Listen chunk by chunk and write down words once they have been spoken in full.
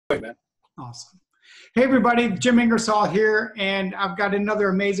man. Awesome. Hey everybody, Jim Ingersoll here, and I've got another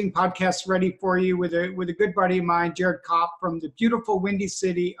amazing podcast ready for you with a good buddy of mine, Jared Kott, from the beautiful windy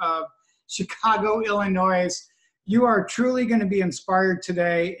city of Chicago, Illinois. You are truly going to be inspired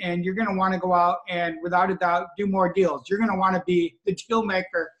today, and you're going to want to go out and, without a doubt, do more deals. You're going to want to be the deal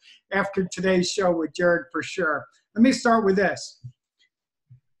maker after today's show with Jared for sure. Let me start with this.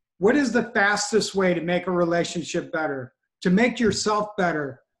 What is the fastest way to make a relationship better, to make yourself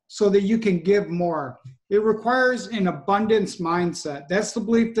better, so that you can give more? It requires an abundance mindset. That's the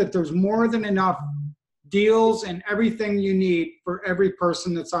belief that there's more than enough deals and everything you need for every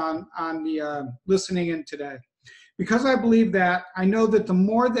person that's on the listening in today. Because I believe that, I know that the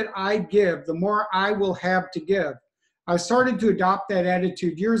more that I give, the more I will have to give. I started to adopt that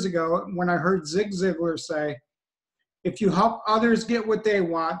attitude years ago when I heard Zig Ziglar say, if you help others get what they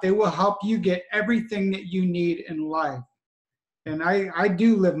want, they will help you get everything that you need in life. And I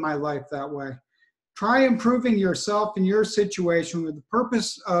do live my life that way. Try improving yourself in your situation with the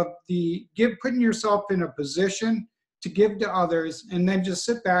purpose of putting yourself in a position to give to others, and then just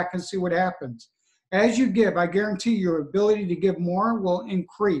sit back and see what happens. As you give, I guarantee your ability to give more will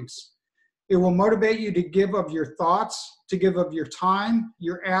increase. It will motivate you to give of your thoughts, to give of your time,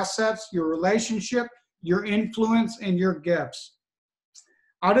 your assets, your relationship, your influence, and your gifts.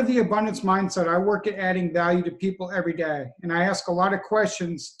 Out of the abundance mindset, I work at adding value to people every day. And I ask a lot of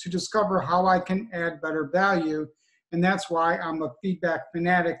questions to discover how I can add better value. And that's why I'm a feedback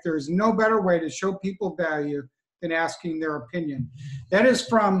fanatic. There is no better way to show people value than asking their opinion. That is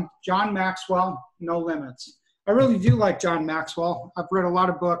from John Maxwell, No Limits. I really do like John Maxwell. I've read a lot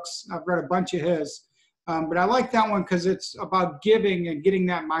of books. I've read a bunch of his. But I like that one because it's about giving and getting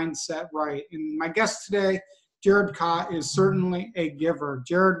that mindset right. And my guest today, Jared Kott, is certainly a giver.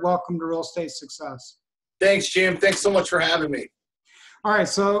 Jared, welcome to Real Estate Success. Thanks, Jim. Thanks so much for having me. All right,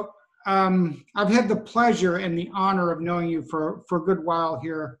 so I've had the pleasure and the honor of knowing you for a good while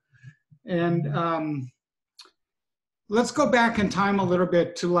here. And let's go back in time a little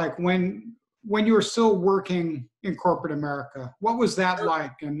bit to like when you were still working in corporate America. What was that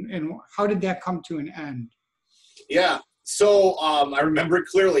like, and how did that come to an end? Yeah, so I remember it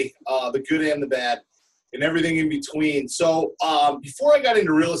clearly, the good and the bad, and everything in between. So before I got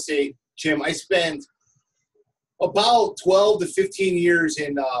into real estate, Jim, I spent about 12 to 15 years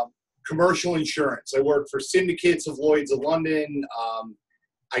in commercial insurance. I worked for syndicates of Lloyd's of London.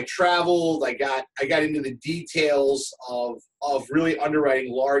 I traveled. I got into the details of really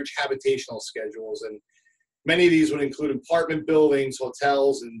underwriting large habitational schedules, and many of these would include apartment buildings,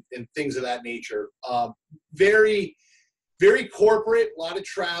 hotels, and things of that nature. Very, very corporate, a lot of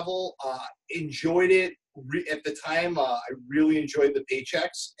travel. Enjoyed it at the time. I really enjoyed the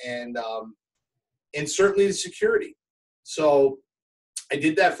paychecks and certainly the security. So I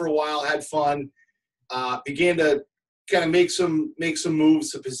did that for a while, had fun, began to kind of make some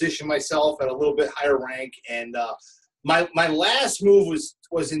moves to position myself at a little bit higher rank. And my last move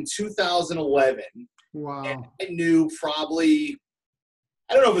was in 2011. Wow. And I knew probably,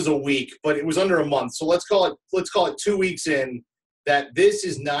 I don't know if it was a week, but it was under a month. So let's call it 2 weeks in, that this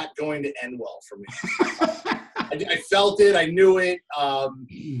is not going to end well for me. I felt it. I knew it. I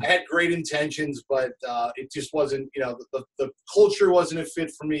had great intentions, but it just wasn't, the culture wasn't a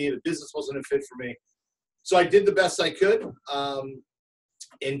fit for me. The business wasn't a fit for me. So I did the best I could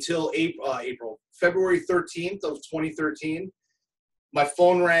until February 13th of 2013. My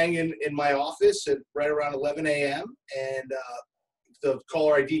phone rang in my office at right around 11 a.m. and the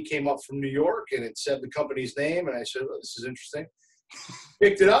caller ID came up from New York, and it said the company's name. And I said, well, this is interesting.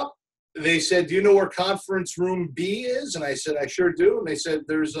 Picked it up. They said, do you know where conference room B is? And I said, I sure do. And they said,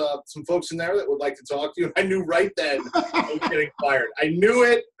 there's some folks in there that would like to talk to you. And I knew right then I was getting fired. I knew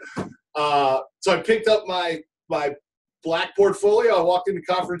it. So I picked up my black portfolio. I walked into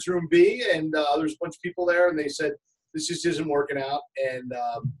conference room B, and there was a bunch of people there, and they said, this just isn't working out, and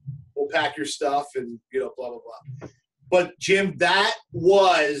we'll pack your stuff and, blah, blah, blah. But, Jim, that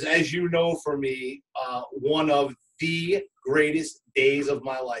was, as you know for me, one of the greatest days of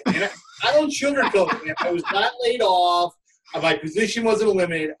my life. And I don't sugarcoat it. I was not laid off. My position wasn't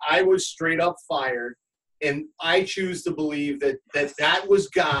eliminated. I was straight up fired. And I choose to believe that was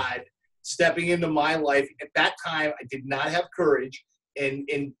God stepping into my life. At that time, I did not have courage, and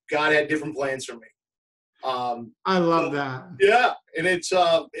God had different plans for me. I love that. Yeah, and it's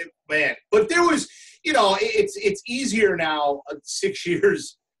man. But there was, it's easier now, 6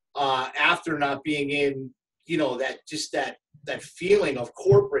 years after not being in, that feeling of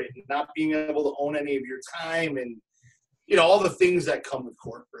corporate and not being able to own any of your time and all the things that come with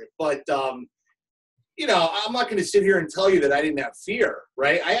corporate. But I'm not going to sit here and tell you that I didn't have fear,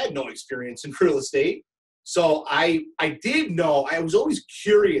 right? I had no experience in real estate. So I did know, I was always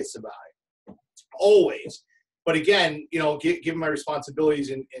curious about it, always. But again, given my responsibilities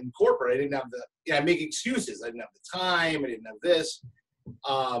in corporate, I didn't have I make excuses. I didn't have the time. I didn't have this.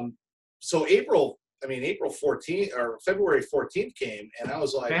 So April 14th or February 14th came, and I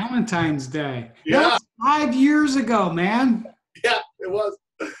was like, Valentine's Day. Yeah. That was 5 years ago, man. Yeah, it was.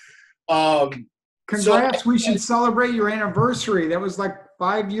 Congrats. We should celebrate your anniversary. That was like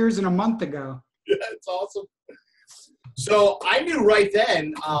 5 years and a month ago. Yeah, it's awesome. So I knew right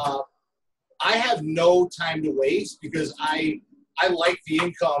then, I have no time to waste because I liked the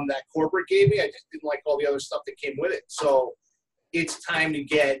income that corporate gave me. I just didn't like all the other stuff that came with it. So it's time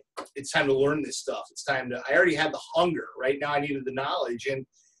to learn this stuff. I already had the hunger. Right now I needed the knowledge.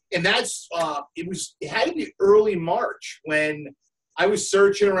 And that's, it had to be early March when I was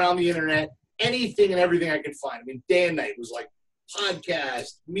searching around the internet, anything and everything I could find. I mean, day and night. It was like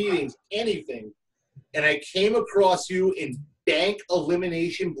podcasts, meetings, anything. And I came across you in Bank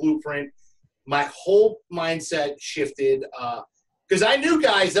Elimination Blueprint. My whole mindset shifted because I knew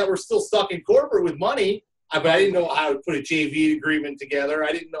guys that were still stuck in corporate with money, but I didn't know how to put a JV agreement together.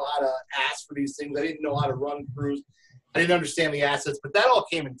 I didn't know how to ask for these things. I didn't know how to run crews. I didn't understand the assets, but that all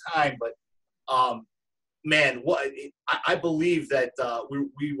came in time. But man, I believe that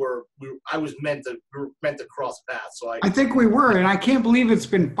we were meant to cross paths. So I think we were, and I can't believe it's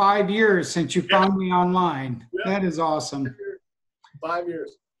been 5 years since you found me online. Yeah. That is awesome. 5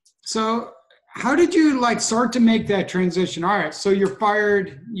 years. So how did you start to make that transition? All right, so you're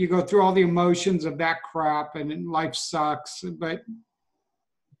fired, you go through all the emotions of that crap and life sucks, but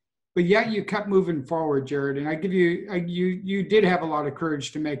yet you kept moving forward, Jared. And I give you did have a lot of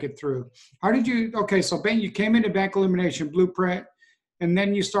courage to make it through. How did you, so you came into Bank Elimination Blueprint, and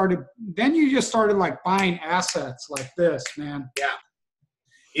then you just started buying assets like this, man. Yeah.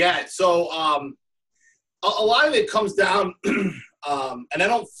 Yeah. So a lot of it comes down, and I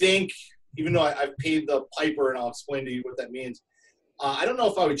don't think, even though I've paid the piper and I'll explain to you what that means, I don't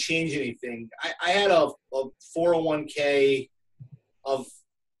know if I would change anything. I had a 401k of,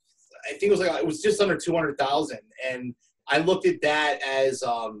 I think it was just under 200,000, and I looked at that as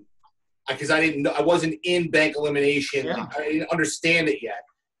because I wasn't in Bank Elimination. Yeah. I didn't understand it yet,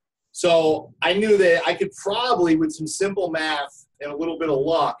 so I knew that I could probably, with some simple math and a little bit of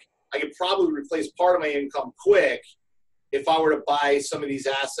luck, I could probably replace part of my income quick if I were to buy some of these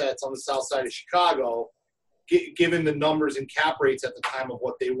assets on the south side of Chicago, given the numbers and cap rates at the time of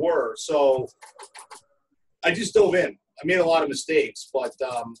what they were. So I just dove in. I made a lot of mistakes, but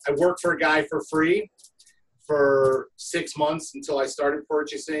I worked for a guy for free for 6 months until I started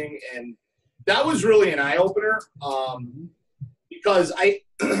purchasing, and that was really an eye-opener because I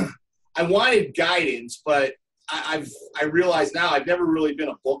wanted guidance, but I realize now I've never really been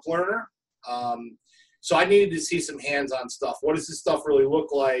a book learner. So I needed to see some hands-on stuff. What does this stuff really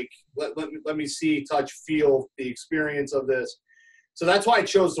look like? Let me see, touch, feel the experience of this. So that's why I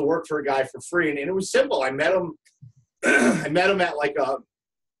chose to work for a guy for free, and it was simple. I met him. I met him at like a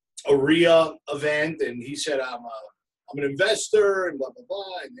RIA event, and he said, I'm an investor and blah, blah,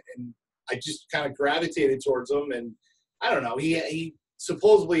 blah. And I just kind of gravitated towards him. And I don't know, he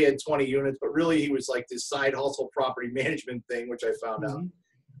supposedly had 20 units, but really he was like this side hustle property management thing, which I found out.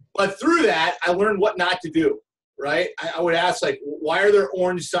 But through that, I learned what not to do, right? I would ask, why are there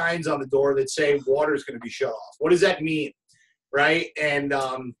orange signs on the door that say water is going to be shut off? What does that mean, right? And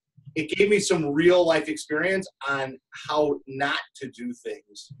it gave me some real life experience on how not to do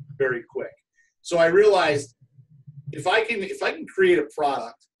things very quick. So I realized if I can create a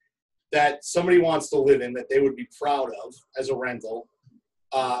product that somebody wants to live in, that they would be proud of as a rental,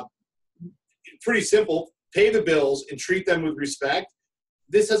 pretty simple, pay the bills and treat them with respect,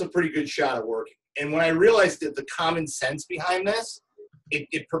 this has a pretty good shot at working. And when I realized that the common sense behind this,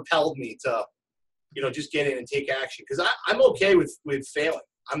 it propelled me to, just get in and take action. Because I'm okay with failing.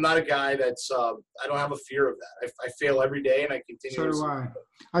 I'm not a guy that's, I don't have a fear of that. I fail every day and I continue. So do I.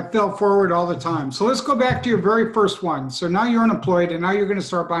 I fail forward all the time. So let's go back to your very first one. So now you're unemployed and now you're going to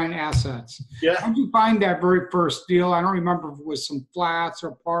start buying assets. Yeah. How did you find that very first deal? I don't remember if it was some flats or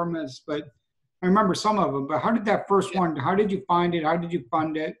apartments, but I remember some of them. But how did that first one, how did you find it? How did you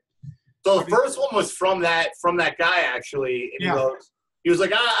fund it? So the first one was from that guy actually. And he was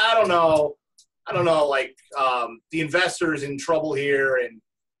like, I don't know, the investor's in trouble here and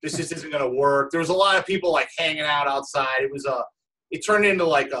this just isn't going to work. There was a lot of people hanging out outside. It turned into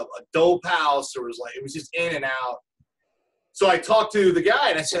a dope house. It was just in and out. So I talked to the guy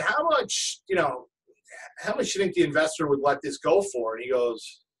and I said, how much do you think the investor would let this go for? And he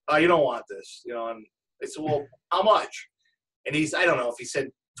goes, oh, you don't want this, and I said, well, how much? And I don't know if he said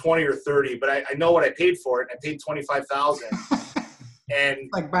 20 or 30, but I know what I paid for it. And I paid $25,000. And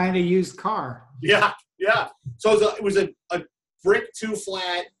like buying a used car. Yeah. So it was a brick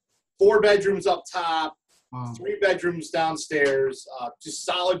 2-flat, 4 bedrooms up top, Wow. 3 bedrooms downstairs, just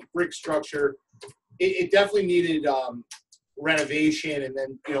solid brick structure. It definitely needed renovation and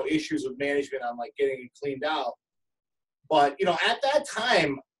then, issues with management on like getting it cleaned out. But, at that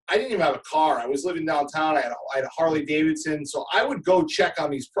time, I didn't even have a car. I was living downtown. I had a Harley Davidson. So I would go check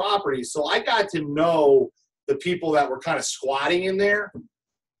on these properties. So I got to know the people that were kind of squatting in there.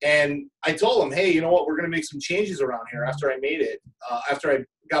 And I told them, hey, you know what? We're going to make some changes around here after I made it, after I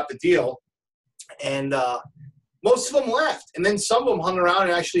got the deal. And most of them left. And then some of them hung around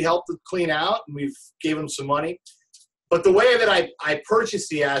and actually helped to clean out. And we gave them some money. But the way that I purchased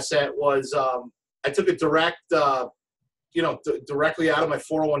the asset was I took it directly out of my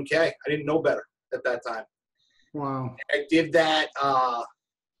 401k. I didn't know better at that time. Wow. I did that.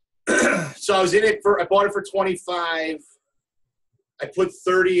 So I was in it I bought it for 25. I put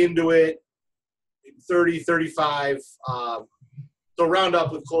 30 into it, 30, 35. So round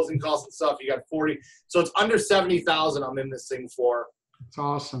up with closing costs and stuff, you got 40. So it's under 70,000 I'm in this thing for. It's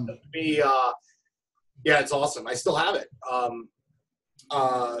awesome. Yeah, it's awesome. I still have it.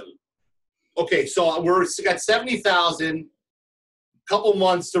 Okay, so we got 70,000, couple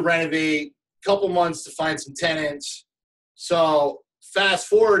months to renovate, couple months to find some tenants. So fast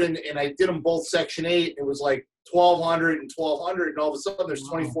forward, and I did them both Section 8. It was like $1,200 and $1,200, and all of a sudden there's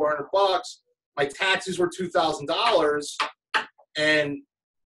 $2,400. My taxes were $2,000, and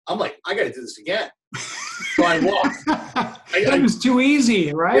I'm like, I got to do this again. So I walked. That was too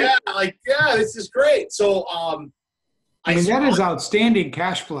easy, right? Yeah, this is great. So I mean, that is outstanding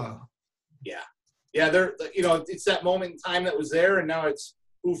cash flow. Yeah, it's that moment in time that was there, and now it's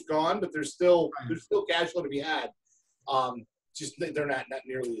gone. But there's still cash flow to be had. Just they're not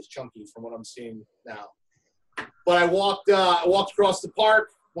nearly as chunky from what I'm seeing now. But I walked across the park,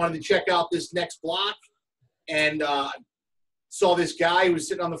 wanted to check out this next block, and saw this guy who was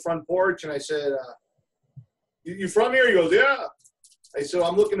sitting on the front porch, and I said, "You from here?" He goes, "Yeah." I said,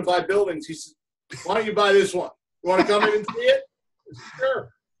 "I'm looking to buy buildings." He said, "Why don't you buy this one? You want to come in and see it?" I said, "Sure."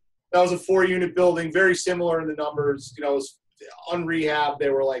 That was a 4-unit building, very similar in the numbers. It was unrehabbed. They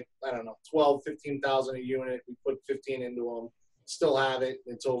were like, I don't know, 12, 15,000 a unit. We put 15 into them. Still have it.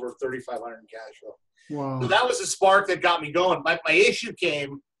 It's over 3,500 in cash flow. Wow. So that was the spark that got me going. My issue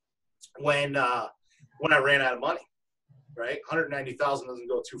came when I ran out of money. Right, 190,000 doesn't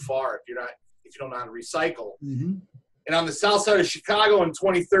go too far if you don't know how to recycle. Mm-hmm. And on the south side of Chicago in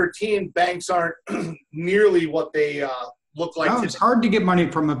 2013, banks aren't nearly what they look like. No, it's hard to get money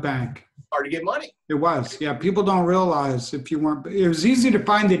from a bank. Hard to get money. It was, yeah. People don't realize it was easy to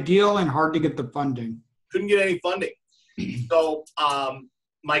find the deal and hard to get the funding. Couldn't get any funding. So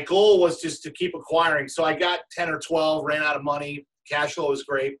my goal was just to keep acquiring. So I got 10 or 12, ran out of money. Cash flow was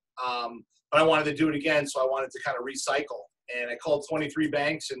great. But I wanted to do it again, so I wanted to kind of recycle. And I called 23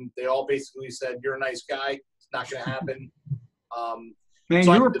 banks, and they all basically said, "You're a nice guy. It's not going to happen." Man,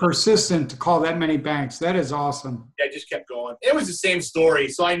 so you were persistent to call that many banks. That is awesome. Yeah, I just kept going. It was the same story,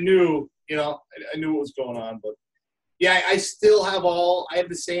 so I knew, I knew what was going on. But yeah, I still have I have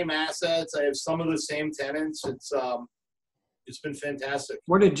the same assets. I have some of the same tenants. It's been fantastic.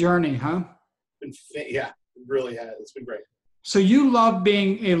 What a journey, huh? Yeah, it really has. It's been great. So you love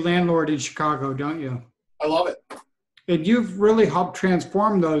being a landlord in Chicago, don't you? I love it. And you've really helped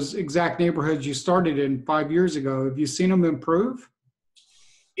transform those exact neighborhoods you started in 5 years ago. Have you seen them improve?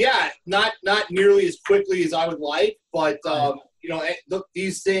 Yeah, not nearly as quickly as I would like, but look,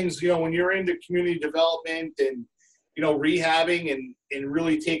 these things, when you're into community development and rehabbing and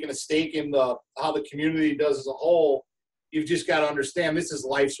really taking a stake in how the community does as a whole, you've just got to understand this is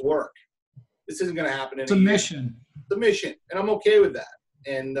life's work. This isn't going to happen in It's a mission. The mission, and I'm okay with that.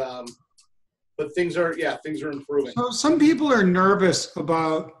 And but things are improving. So some people are nervous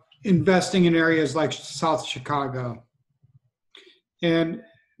about investing in areas like South Chicago, and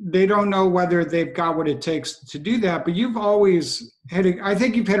they don't know whether they've got what it takes to do that. But you've always I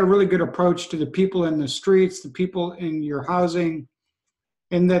think you've had a really good approach to the people in the streets, the people in your housing,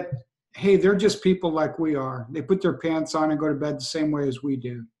 and that, hey, they're just people like we are. They put their pants on and go to bed the same way as we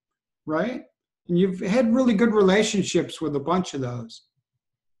do, right? And you've had really good relationships with a bunch of those.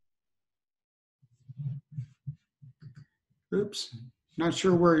 Oops, not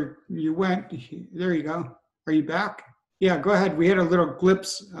sure where you went. There you go. Are you back? Yeah, go ahead. We had a little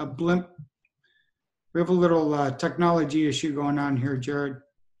blimp. We have a little technology issue going on here, Jared.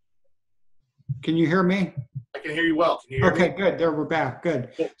 Can you hear me? I can hear you well. Can you hear Okay, me? good. There, we're back. Good.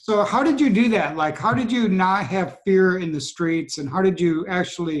 Cool. So how did you do that? Like, how did you not have fear in the streets, and how did you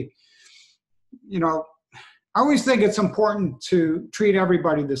actually, I always think it's important to treat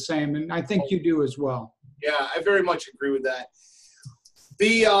everybody the same, and I think you do as well. Yeah, I very much agree with that.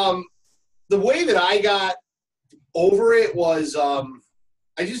 The way that I got over it was I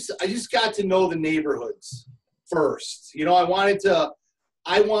just got to know the neighborhoods first.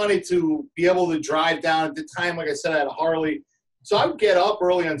 I wanted to be able to drive down. At the time, like I said, I had a Harley. So I would get up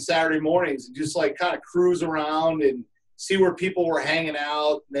early on Saturday mornings and just like kind of cruise around and see where people were hanging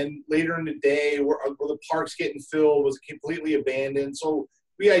out. And then later in the day where the park's getting filled was completely abandoned. So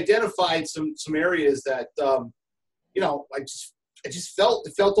we identified some areas that, I just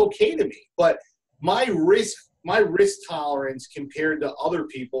felt okay to me. But my risk tolerance compared to other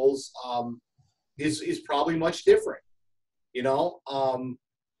people's is probably much different.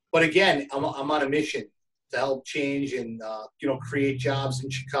 But again, I'm on a mission to help change and create jobs in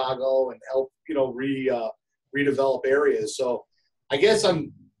Chicago and help redevelop areas. So I guess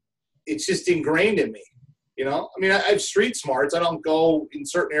it's just ingrained in me. I mean, I have street smarts. I don't go in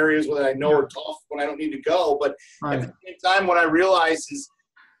certain areas where I know are tough when I don't need to go. But Right. At the same time, what I realize is,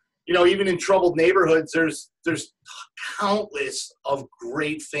 even in troubled neighborhoods, there's countless of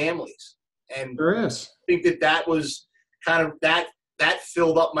great families. And There is. I think that was kind of that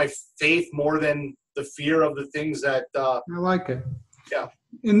filled up my faith more than the fear of the things that. I like it. Yeah.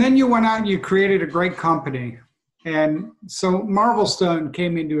 And then you went out and you created a great company. And so Marblestone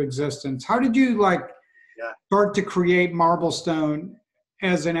came into existence. How did you start to create Marblestone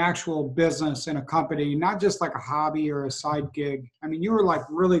as an actual business and a company, not just like a hobby or a side gig? I mean, you were like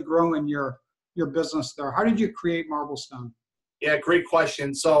really growing your business there. How did you create Marblestone? Yeah, great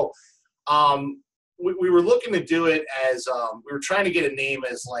question. So we were looking to do it as we were trying to get a name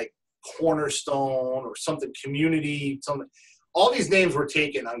as like Cornerstone or something, community, something. All these names were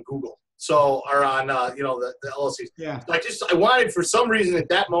taken on Google. So, or on, the LLCs. Yeah. So I wanted, for some reason at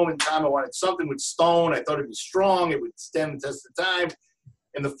that moment in time, I wanted something with stone. I thought it'd be strong. It would stand the test of time.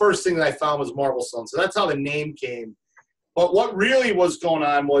 And the first thing that I found was Marblestone. So that's how the name came. But what really was going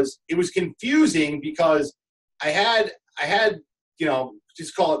on was it was confusing because I had,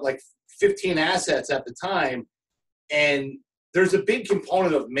 just call it like 15 assets at the time. And there's a big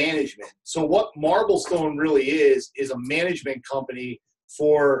component of management. So what Marblestone really is a management company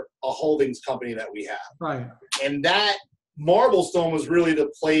for a holdings company that we have. Right. And that Marblestone was really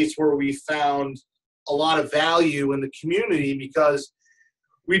the place where we found a lot of value in the community because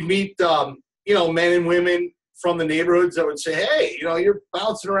we'd meet, men and women from the neighborhoods that would say, hey, you're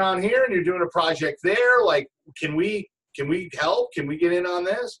bouncing around here and you're doing a project there. Like, can we help? Can we get in on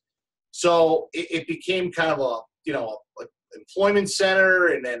this? So it became kind of a employment center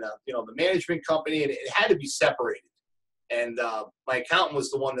and then, the management company, and it had to be separated. And my accountant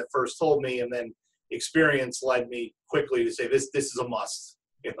was the one that first told me, and then experience led me quickly to say, this is a must.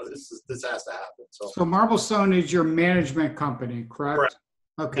 This has to happen. So Marblestone is your management company, correct? Correct.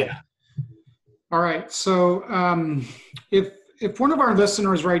 Okay. Yeah. All right. So if one of our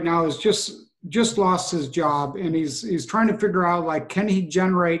listeners right now has just lost his job and he's trying to figure out can he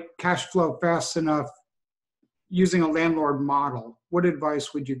generate cash flow fast enough using a landlord model, what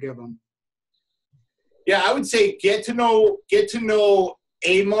advice would you give him? Yeah, I would say get to know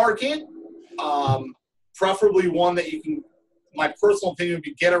a market, preferably one that you can. My personal opinion would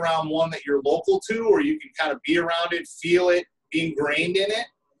be get around one that you're local to, or you can kind of be around it, feel it, be ingrained in it.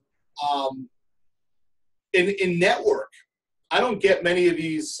 In network, I don't get many of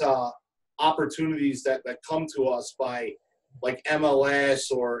these opportunities that come to us by like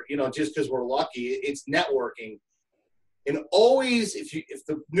MLS or just because we're lucky. It's networking. And always, if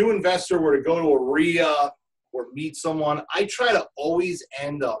the new investor were to go to a RIA or meet someone, I try to always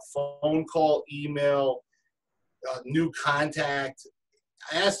end a phone call, email, new contact.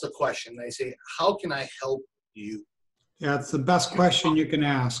 I ask the question. I say, how can I help you? Yeah, it's the best question you can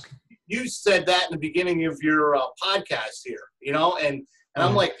ask. You said that in the beginning of your podcast here, and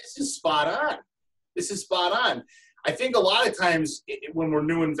I'm like, this is spot on. This is spot on. I think a lot of times when we're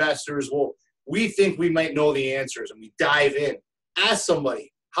new investors, we think we might know the answers and we dive in. Ask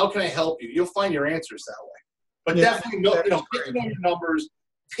somebody, how can I help you? You'll find your answers that way. But definitely, get to know your numbers.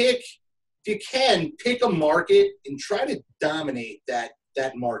 If you can, pick a market and try to dominate that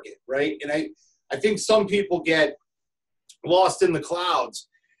market, right? And I think some people get lost in the clouds,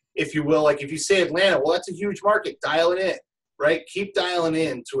 if you will. Like if you say Atlanta, well, that's a huge market. Dial it in, right? Keep dialing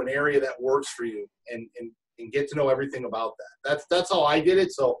in to an area that works for you and get to know everything about that. That's how I did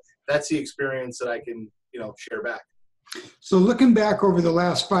it. So that's the experience that I can, share back. So looking back over the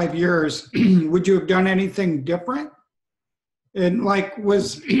last 5 years, would you have done anything different? And like, were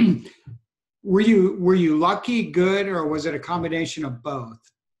you lucky, good, or was it a combination of both?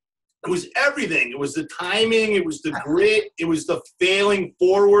 It was everything. It was the timing. It was the grit. It was the failing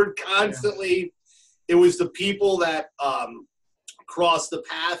forward constantly. Yeah. It was the people that crossed the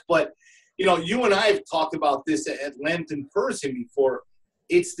path. But, you know, you and I have talked about this at length in person before.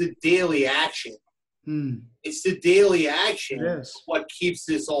 It's the daily action. It's the daily action what keeps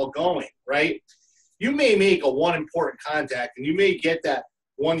this all going, right? You may make a one important contact and you may get that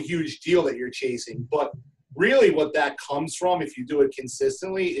one huge deal that you're chasing, but really what that comes from, if you do it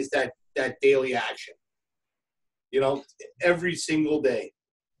consistently, is that daily action, you know, every single day.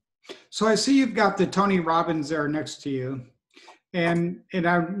 So I see you've got the Tony Robbins there next to you, and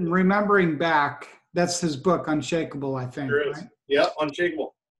I'm remembering back, that's his book, Unshakable, I think. Sure is. Right? Yeah,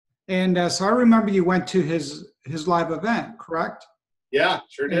 Unshakable. And so I remember you went to his live event, correct? Yeah,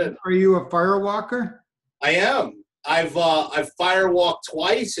 sure did. And are you a firewalker? I am. I've firewalked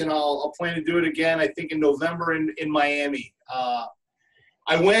twice, and I'll plan to do it again, I think, in November in Miami.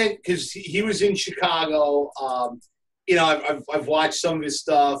 I went because he was in Chicago. You know, I've watched some of his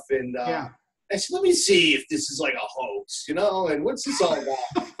stuff, and I said, let me see if this is like a hoax, you know, and what's this all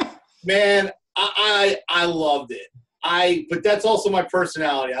about? Man, I loved it. But that's also my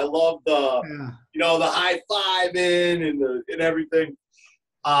personality. I love the, you know, the high fiving and everything.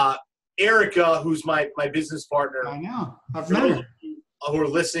 Erica, who's my business partner. I know. I've met her. Who are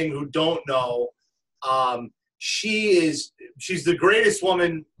listening who don't know, she's the greatest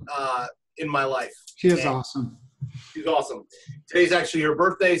woman in my life. She is awesome. She's awesome. Today's actually her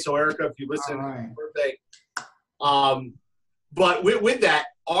birthday, so Erica, if you listen, happy birthday. But with that,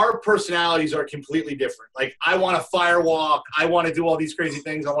 our personalities are completely different. Like, I want to firewalk. I want to do all these crazy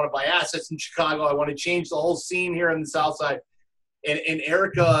things. I want to buy assets in Chicago. I want to change the whole scene here on the South Side. And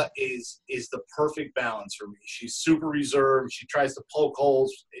Erica is the perfect balance for me. She's super reserved. She tries to poke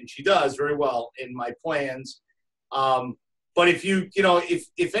holes, and she does very well in my plans. But if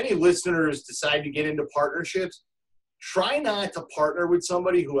if any listeners decide to get into partnerships, try not to partner with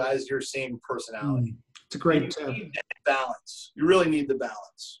somebody who has your same personality. It's a great tip. You need that balance. You really need the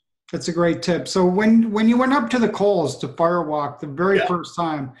balance. That's a great tip. So when you went up to the Coles to firewalk the very first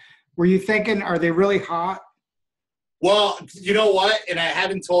time, were you thinking, are they really hot? Well, you know what? And I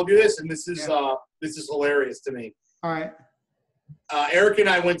haven't told you this, and this is hilarious to me. All right. Eric and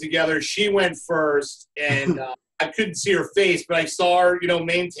I went together. She went first, and I couldn't see her face, but I saw her, you know,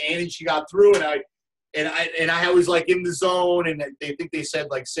 maintain, and she got through, and I was like in the zone, and they think they said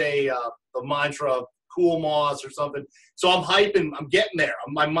like say the mantra cool moss or something. So I'm hyping. I'm getting there.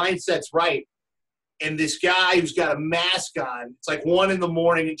 My mindset's right. And this guy who's got a mask on, it's like 1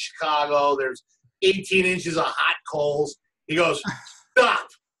 a.m. in Chicago. There's 18 inches of hot coals. He goes, stop.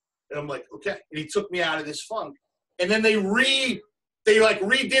 And I'm like, okay. And he took me out of this funk. And then they redid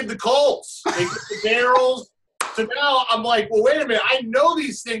the coals. They did the barrels. So now I'm like, well, wait a minute. I know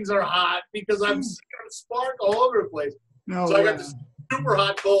these things are hot because I'm seeing it spark all over the place. So I got the super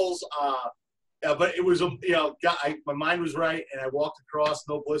hot coals. But it was, my mind was right, and I walked across,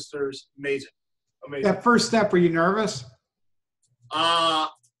 no blisters. Amazing. That first step, were you nervous? I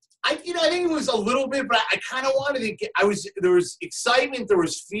think it was a little bit, but I kind of wanted to get. There was excitement, there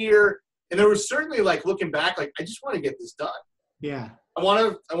was fear, and there was certainly like looking back, like I just want to get this done. Yeah. I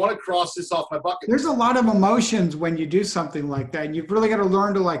want to cross this off my bucket. There's a lot of emotions when you do something like that, and you've really got to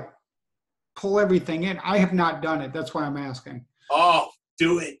learn to like pull everything in. I have not done it. That's why I'm asking. Oh,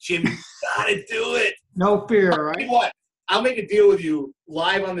 do it, Jim. You gotta do it. No fear, right? Tell you what, I'll make a deal with you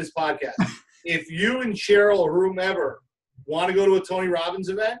live on this podcast. If you and Cheryl or whomever want to go to a Tony Robbins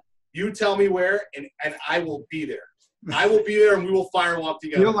event, you tell me where, and I will be there. I will be there, and we will firewalk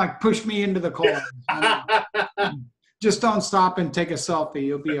together. You'll like push me into the cold. Just don't stop and take a selfie.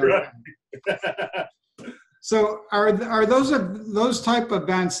 You'll be okay. So are those type of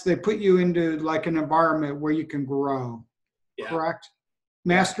events, they put you into like an environment where you can grow, correct?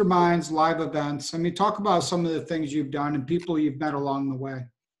 Masterminds, live events. I mean, talk about some of the things you've done and people you've met along the way.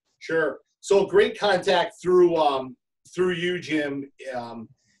 Sure. So great contact through you, Jim,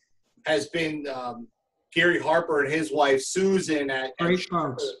 has been Gary Harper and his wife Susan at Great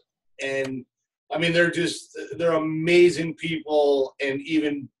folks. And I mean, they're amazing people, and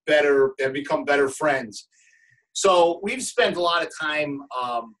even better, have become better friends. So we've spent a lot of time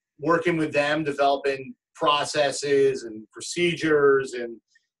working with them, developing processes and procedures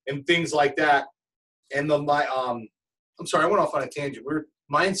and things like that. And I'm sorry, I went off on a tangent.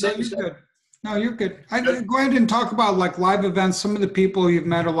 Mindset. No, you're good. No, you're good. Go ahead and talk about like live events, some of the people you've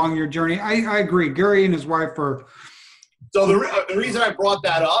met along your journey. I agree. Gary and his wife are So the reason I brought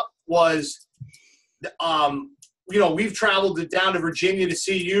that up was, we've traveled down to Virginia to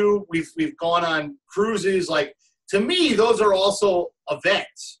see you. We've gone on cruises. Like, to me, those are also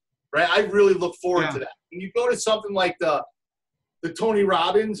events, right? I really look forward to that. When you go to something like the Tony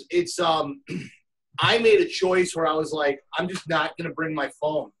Robbins, it's I made a choice where I was like, I'm just not going to bring my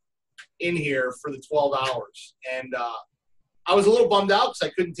phone in here for the 12 hours. And I was a little bummed out because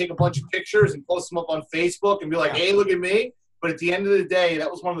I couldn't take a bunch of pictures and post them up on Facebook and be like, hey, look at me. But at the end of the day, that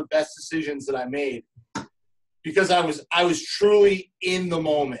was one of the best decisions that I made, because I was truly in the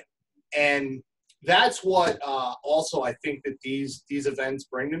moment. And that's what also I think that these events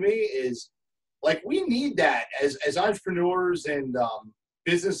bring to me is, like, we need that as entrepreneurs and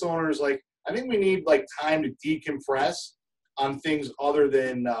business owners. Like, I think we need, like, time to decompress on things other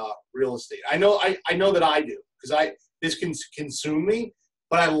than real estate. I know that I do, because this can consume me,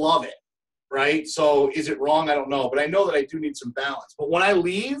 but I love it, right? So is it wrong? I don't know, but I know that I do need some balance. But when I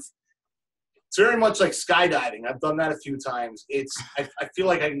leave, it's very much like skydiving. I've done that a few times. I feel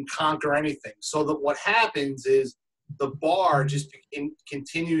like I can conquer anything. So that what happens is the bar just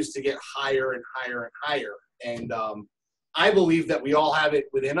continues to get higher and higher and higher. And I believe that we all have it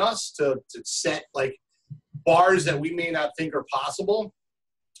within us to set, like, bars that we may not think are possible,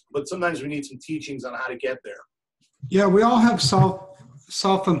 but sometimes we need some teachings on how to get there. Yeah, we all have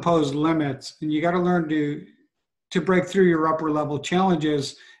self-imposed limits, and you got to learn to break through your upper level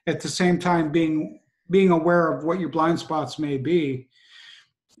challenges, at the same time being aware of what your blind spots may be.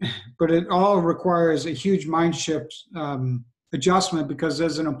 But it all requires a huge mind shift adjustment, because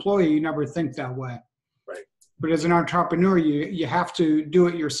as an employee, you never think that way. Right. But as an entrepreneur, you have to do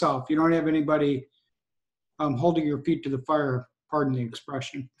it yourself. You don't have anybody holding your feet to the fire, pardon the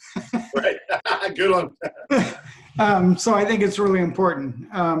expression. Right. Good one. So I think it's really important.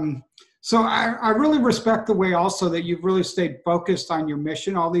 So I really respect the way also that you've really stayed focused on your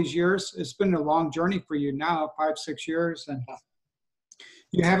mission all these years. It's been a long journey for you now, 5-6 years. And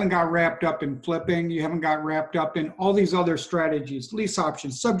you haven't got wrapped up in flipping. You haven't got wrapped up in all these other strategies, lease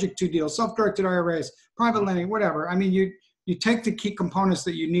options, subject to deals, self-directed IRAs, private lending, whatever. I mean, you take the key components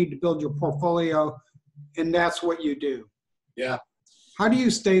that you need to build your portfolio, and that's what you do. Yeah. How do you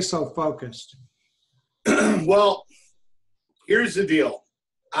stay so focused? Well, here's the deal.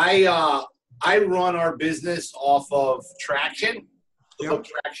 I run our business off of traction,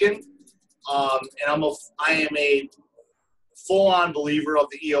 traction, and I am a full-on believer of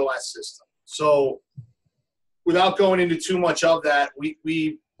the EOS system. So, without going into too much of that,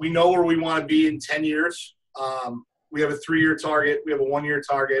 we know where we want to be in 10 years. We have a 3-year target, we have a 1-year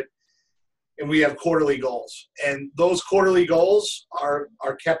target, and we have quarterly goals. And those quarterly goals are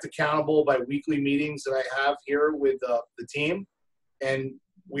kept accountable by weekly meetings that I have here with the team. And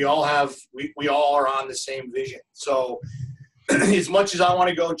we all are on the same vision. So as much as I want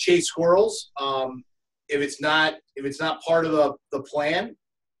to go chase squirrels, if it's not part of the plan,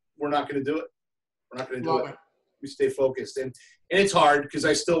 we're not going to do it. We're not going to do it. We stay focused, and it's hard because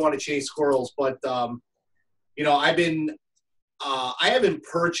I still want to chase squirrels. But I haven't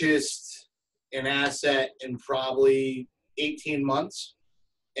purchased an asset in probably 18 months,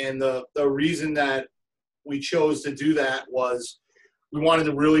 and the reason that we chose to do that was we wanted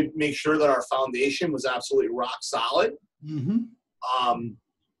to really make sure that our foundation was absolutely rock solid. Mm-hmm.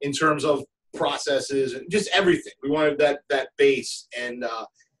 In terms of processes and just everything. We wanted that base, and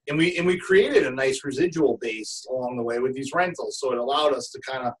we created a nice residual base along the way with these rentals. So it allowed us to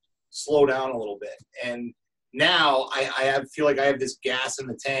kind of slow down a little bit. And now I feel like I have this gas in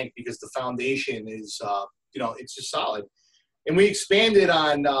the tank because the foundation is, it's just solid. And we expanded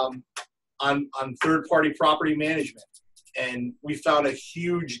on third-party property management, and we found a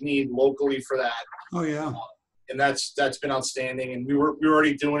huge need locally for that. Oh yeah. And that's been outstanding. And we were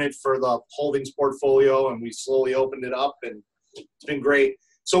already doing it for the holdings portfolio, and we slowly opened it up, and it's been great.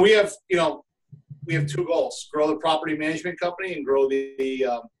 So we have 2 goals: grow the property management company and grow the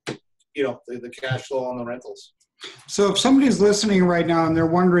cash flow on the rentals. So if somebody's listening right now and they're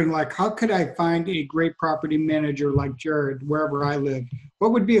wondering, like, how could I find a great property manager like Jared wherever I live?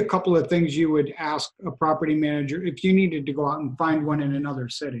 What would be a couple of things you would ask a property manager if you needed to go out and find one in another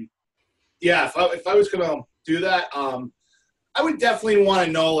city? Yeah, if I was going to do that, I would definitely want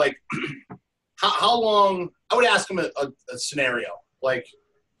to know, like, how long. I would ask them a scenario. Like,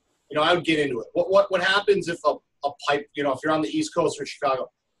 I would get into it. What happens if a pipe, if you're on the East Coast or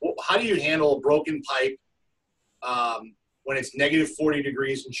Chicago, how do you handle a broken pipe when it's negative 40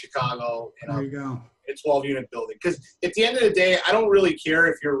 degrees in Chicago in a 12-unit building? Because at the end of the day, I don't really care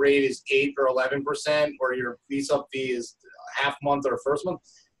if your rate is 8 or 11% or your lease-up fee is half month or first month.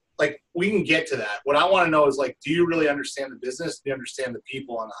 like, we can get to that. What I want to know is, like, do you really understand the business? Do you understand the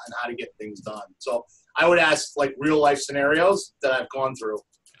people and how to get things done? So I would ask, like, real life scenarios that I've gone through.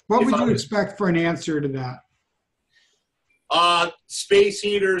 What would you expect for an answer to that? Space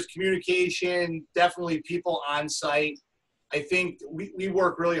heaters, communication, definitely people on site. I think we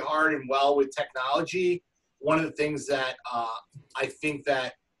work really hard and well with technology. One of the things that I think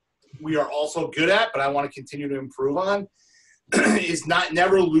that we are also good at, but I want to continue to improve on, is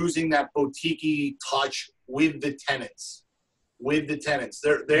never losing that boutique-y touch with the tenants.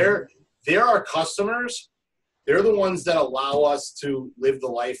 They're our customers. They're the ones that allow us to live the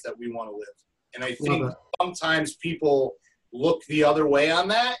life that we want to live. And I think sometimes people look the other way on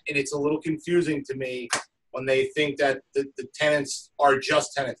that, and it's a little confusing to me when they think that the tenants are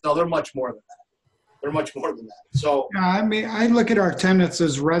just tenants. No, they're much more than that. They're much more than that. So yeah, I mean, I look at our tenants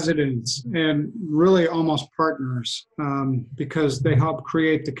as residents and really almost partners, because they help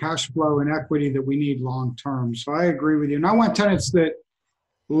create the cash flow and equity that we need long term. So I agree with you. And I want tenants that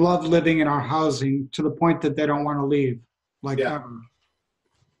love living in our housing to the point that they don't want to leave, like ever.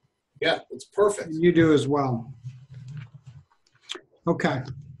 Yeah, it's perfect. And you do as well. Okay.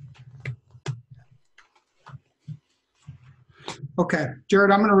 Okay,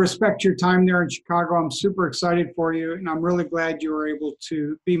 Jared, I'm going to respect your time there in Chicago. I'm super excited for you, and I'm really glad you were able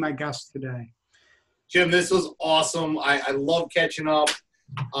to be my guest today. Jim, this was awesome. I love catching up.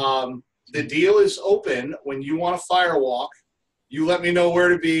 The deal is open. When you want a firewalk, you let me know where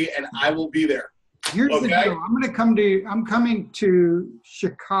to be, and I will be there. Here's the deal. I'm coming to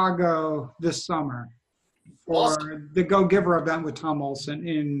Chicago this summer for the Go Giver event with Tom Olson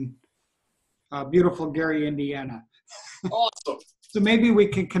in beautiful Gary, Indiana. Awesome. So maybe we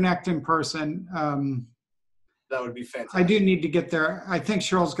can connect in person. That would be fantastic. I do need to get there. I think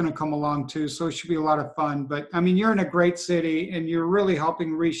Cheryl's going to come along too, so it should be a lot of fun. But I mean, you're in a great city, and you're really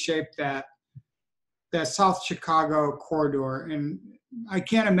helping reshape that South Chicago corridor. And I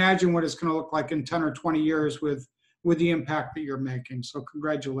can't imagine what it's going to look like in 10 or 20 years with the impact that you're making. So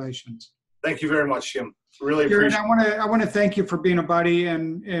congratulations. Thank you very much, Jim. Really appreciate it. I want to thank you for being a buddy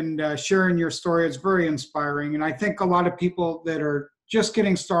and sharing your story. It's very inspiring. And I think a lot of people that are just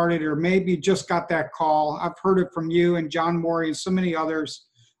getting started or maybe just got that call, I've heard it from you and John Morey and so many others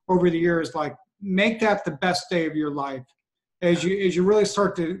over the years, like, make that the best day of your life as you really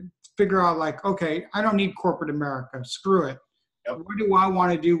start to figure out, like, okay, I don't need corporate America. Screw it. Yep. What do I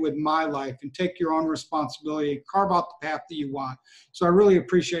want to do with my life? And take your own responsibility, carve out the path that you want. So I really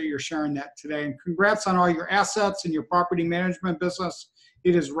appreciate your sharing that today. And congrats on all your assets and your property management business.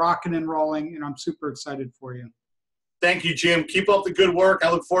 It is rocking and rolling, and I'm super excited for you. Thank you, Jim. Keep up the good work.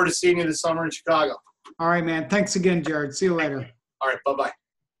 I look forward to seeing you this summer in Chicago. All right, man. Thanks again, Jared. See you later. All right. Bye-bye.